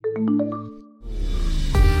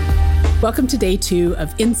Welcome to day 2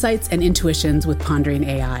 of Insights and Intuitions with Pondering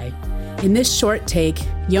AI. In this short take,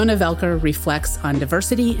 Yonah Welker reflects on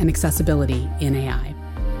diversity and accessibility in AI.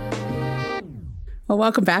 Well,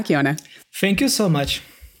 welcome back, Yonah. Thank you so much.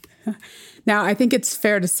 Now, I think it's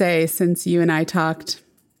fair to say, since you and I talked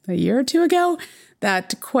a year or two ago,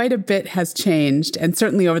 that quite a bit has changed. And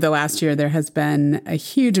certainly over the last year, there has been a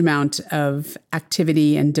huge amount of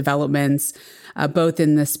activity and developments, both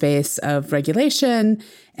in the space of regulation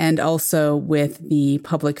and also with the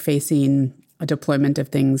public-facing deployment of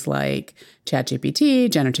things like ChatGPT,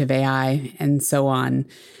 generative AI, and so on.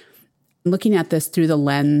 Looking at this through the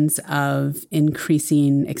lens of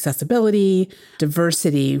increasing accessibility,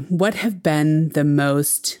 diversity, what have been the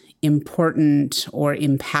most important or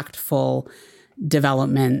impactful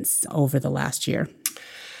developments over the last year?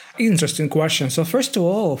 Interesting question. So first of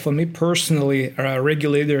all, for me personally,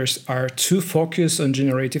 regulators are too focused on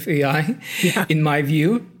generative AI, in my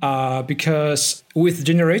view, because with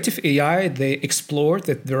generative AI, they explored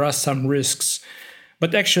that there are some risks.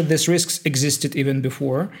 But actually, these risks existed even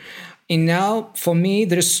before. And now, for me,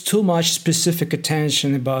 there's too much specific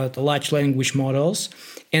attention about large language models.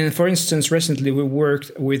 And for instance, recently we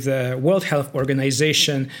worked with the World Health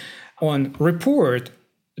Organization on report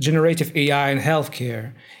generative AI in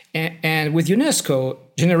healthcare. And with UNESCO,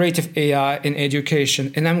 generative AI in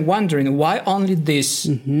education. And I'm wondering, why only this?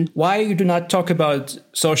 Why you do not talk about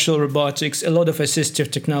social robotics, a lot of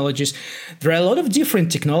assistive technologies? There are a lot of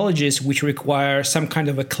different technologies which require some kind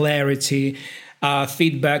of a clarity,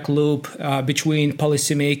 feedback loop between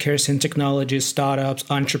policymakers and technologies, startups,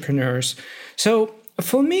 entrepreneurs. So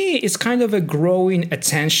for me, it's kind of a growing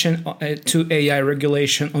attention to AI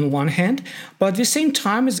regulation on one hand, but at the same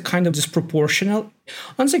time, it's kind of disproportional.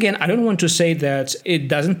 Once again, I don't want to say that it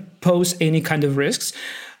doesn't pose any kind of risks,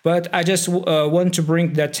 but I just want to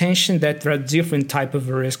bring the attention that there are different types of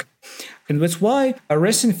risks. And that's why a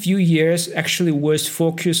recent few years actually was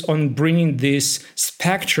focused on bringing this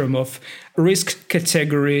spectrum of risk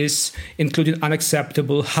categories, including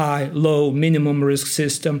unacceptable, high, low, minimum risk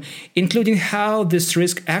system, including how this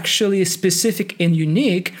risk actually is specific and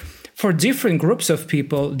unique for different groups of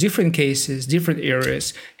people, different cases, different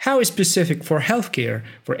areas, how it's specific for healthcare,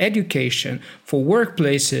 for education, for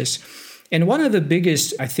workplaces. And one of the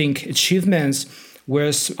biggest, I think, achievements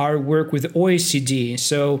was our work with OECD.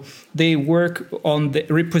 So they work on the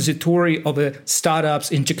repository of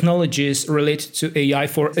startups and technologies related to AI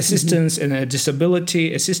for assistance and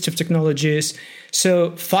disability, assistive technologies.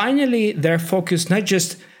 So finally, they're focused not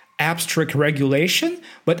just abstract regulation,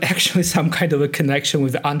 but actually some kind of a connection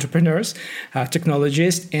with the entrepreneurs,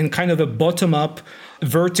 technologists, and kind of a bottom-up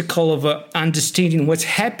vertical of understanding what's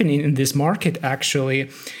happening in this market,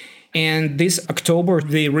 actually. And this October,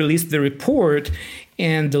 they released the report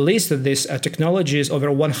and the list of these technologies, over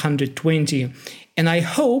 120. And I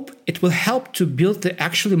hope it will help to build the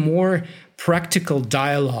actually more practical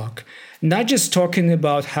dialogue, not just talking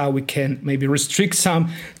about how we can maybe restrict some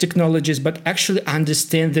technologies, but actually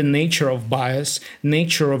understand the nature of bias,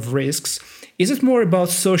 nature of risks. Is it more about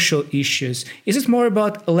social issues? Is it more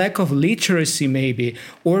about a lack of literacy maybe?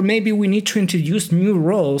 Or maybe we need to introduce new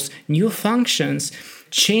roles, new functions,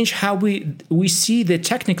 change how we see the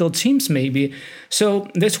technical teams maybe. So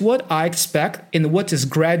that's what I expect and what is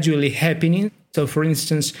gradually happening. So for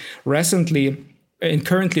instance, recently and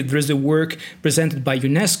currently there is a work presented by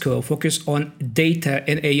UNESCO focused on data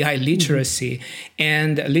and AI literacy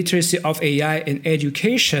and literacy of AI in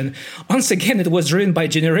education. Once again, it was driven by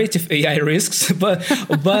generative AI risks, but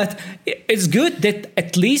it's good that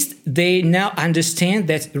at least they now understand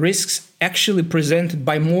that risks actually presented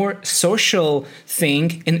by more social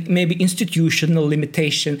thing and maybe institutional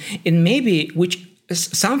limitation and maybe which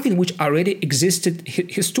something which already existed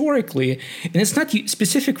historically. And it's not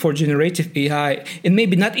specific for generative AI and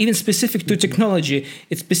maybe not even specific to technology.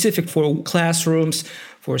 It's specific for classrooms,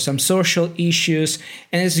 for some social issues.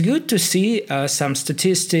 And it's good to see some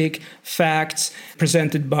statistic facts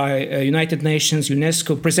presented by United Nations,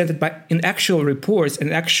 UNESCO, presented in actual reports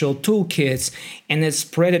and actual toolkits, and it's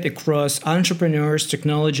spread it across entrepreneurs,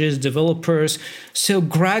 technologists, developers. So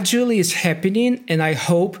gradually it's happening, and I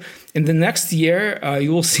hope in the next year,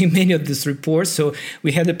 you will see many of these reports. So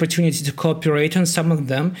we had the opportunity to cooperate on some of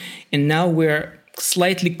them, and now we're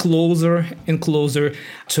slightly closer and closer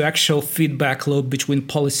to actual feedback loop between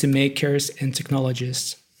policymakers and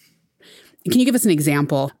technologists. Can you give us an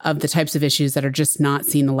example of the types of issues that are just not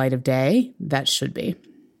seeing the light of day that should be?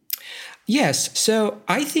 Yes. So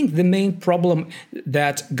I think the main problem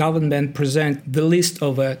that government present the list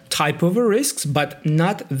of a type of risks, but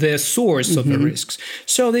not the source of the risks.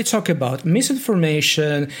 So they talk about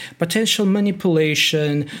misinformation, potential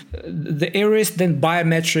manipulation, the areas that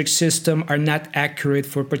biometric system are not accurate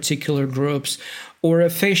for particular groups, or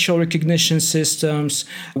facial recognition systems,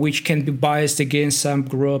 which can be biased against some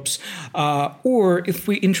groups. Or if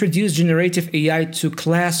we introduce generative AI to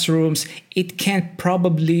classrooms, it can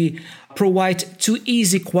probably provide too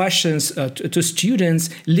easy questions to students,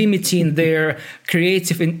 limiting their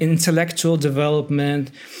creative and intellectual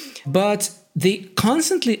development. But they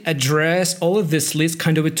constantly address all of this list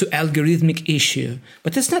kind of to algorithmic issue.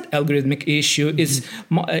 But it's not algorithmic issue.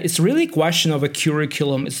 It's really a question of a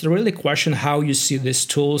curriculum. It's really a question how you see these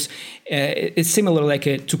tools. It's similar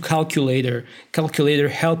like to calculator. Calculator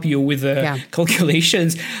help you with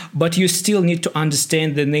calculations, but you still need to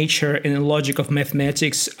understand the nature and logic of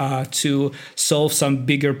mathematics to solve some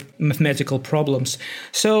bigger mathematical problems.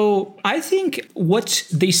 So I think what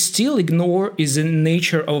they still ignore is the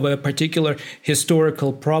nature of a particular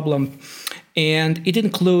historical problem. And it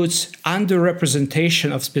includes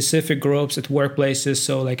underrepresentation of specific groups at workplaces.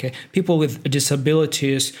 So like people with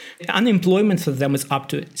disabilities, unemployment for them is up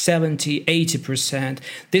to 70, 80%.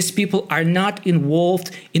 These people are not involved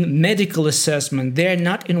in medical assessment. They're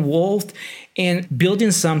not involved in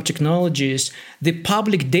building some technologies. The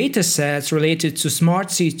public data sets related to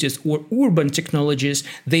smart cities or urban technologies,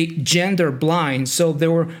 they gender blind. So they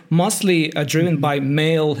were mostly driven by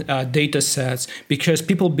male data sets because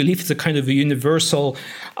people believe it's a kind of a universal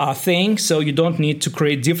thing. So you don't need to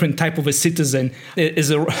create different type of a citizen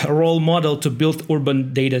as a role model to build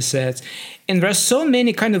urban data sets. And there are so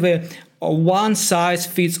many kind of a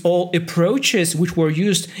one-size-fits-all approaches which were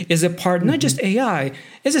used as a part, not just AI,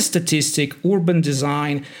 as a statistic, urban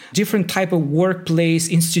design, different type of workplace,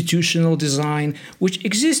 institutional design, which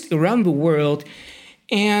exist around the world.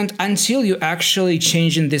 And until you actually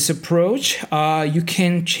change in this approach, you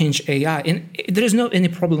can change AI. And there is no any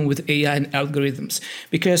problem with AI and algorithms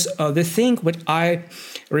because the thing what I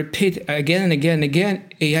repeat again and again and again,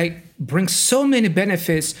 AI brings so many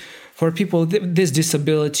benefits for people with these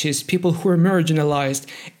disabilities, people who are marginalized.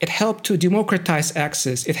 It helps to democratize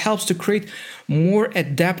access. It helps to create more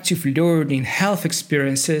adaptive learning, health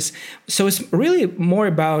experiences. So it's really more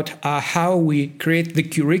about how we create the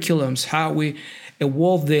curriculums, how we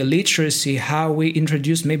evolve the literacy, how we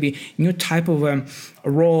introduce maybe new type of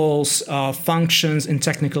roles, functions in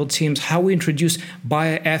technical teams, how we introduce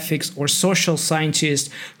bioethics or social scientists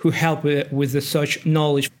who help with the such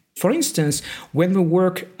knowledge. For instance, when we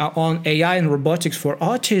work on AI and robotics for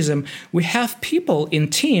autism, we have people in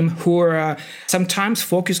team who are sometimes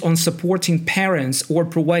focused on supporting parents or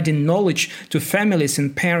providing knowledge to families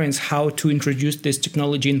and parents how to introduce this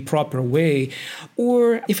technology in proper way.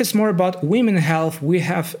 Or if it's more about women health, we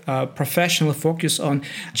have a professional focus on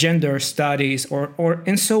gender studies or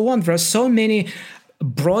and so on. There are so many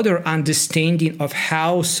broader understanding of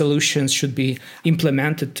how solutions should be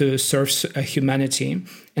implemented to serve humanity.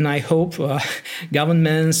 And I hope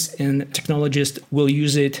governments and technologists will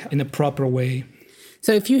use it in a proper way.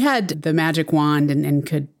 So if you had the magic wand and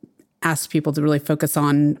could ask people to really focus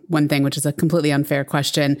on one thing, which is a completely unfair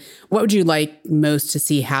question, what would you like most to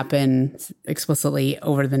see happen explicitly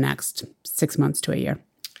over the next 6 months to a year?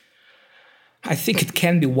 I think it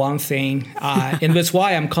can be one thing. And that's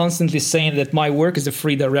why I'm constantly saying that my work is a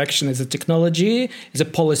free direction, as a technology, as a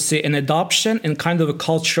policy and adoption, and kind of a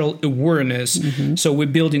cultural awareness. So we're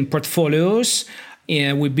building portfolios,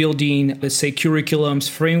 and we're building, let's say, curriculums,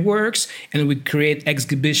 frameworks, and we create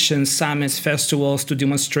exhibitions, summits, festivals to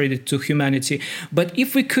demonstrate it to humanity. But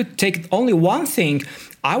if we could take only one thing,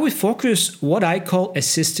 I would focus what I call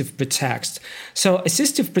assistive pretext. So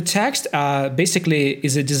assistive pretext basically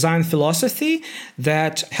is a design philosophy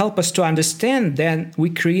that help us to understand then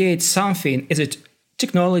we create something. Is it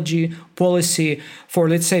technology, policy for,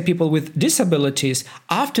 let's say, people with disabilities?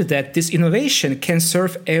 After that, this innovation can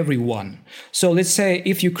serve everyone. So let's say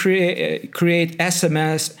if you create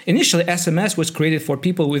SMS, initially SMS was created for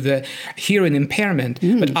people with a hearing impairment,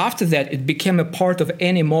 but after that it became a part of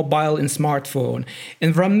any mobile and smartphone.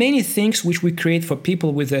 And there are many things which we create for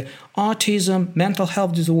people with autism, mental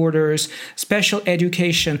health disorders, special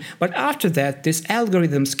education. But after that, these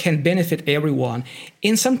algorithms can benefit everyone.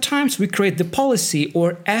 And sometimes we create the policy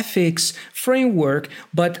or ethics this framework,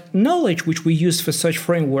 but knowledge which we use for such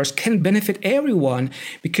frameworks can benefit everyone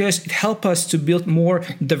because it helps us to build more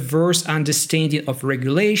diverse understanding of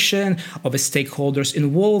regulation, of a stakeholders'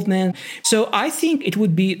 involvement. So I think it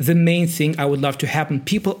would be the main thing I would love to happen.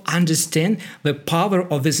 People understand the power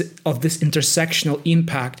of this intersectional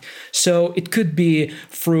impact. So it could be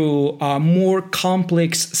through more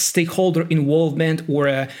complex stakeholder involvement or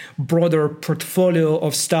a broader portfolio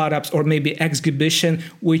of startups or maybe exhibition,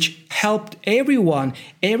 which helped everyone,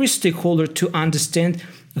 every stakeholder to understand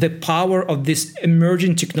the power of these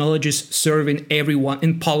emerging technologies serving everyone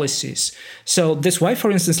in policies. So that's why, for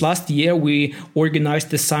instance, last year we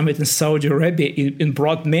organized the summit in Saudi Arabia and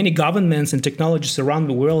brought many governments and technologies around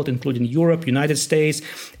the world, including Europe, United States,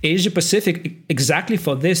 Asia Pacific, exactly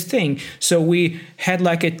for this thing. So we had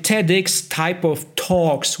like a TEDx type of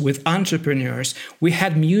talks with entrepreneurs. We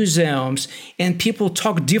had museums and people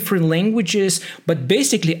talk different languages, but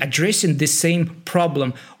basically addressing the same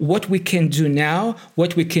problem. What we can do now,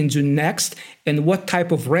 what we can do next, and what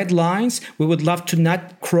type of red lines we would love to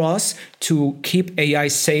not cross to keep AI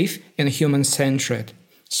safe and human-centered.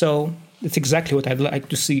 So that's exactly what I'd like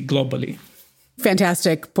to see globally.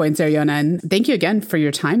 Fantastic points there, Yonah. And thank you again for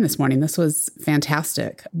your time this morning. This was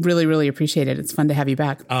fantastic. Really, really appreciate it. It's fun to have you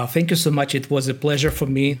back. Thank you so much. It was a pleasure for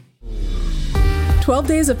me. 12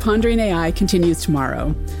 Days of Pondering AI continues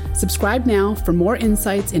tomorrow. Subscribe now for more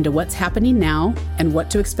insights into what's happening now and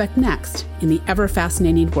what to expect next in the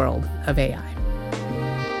ever-fascinating world of AI.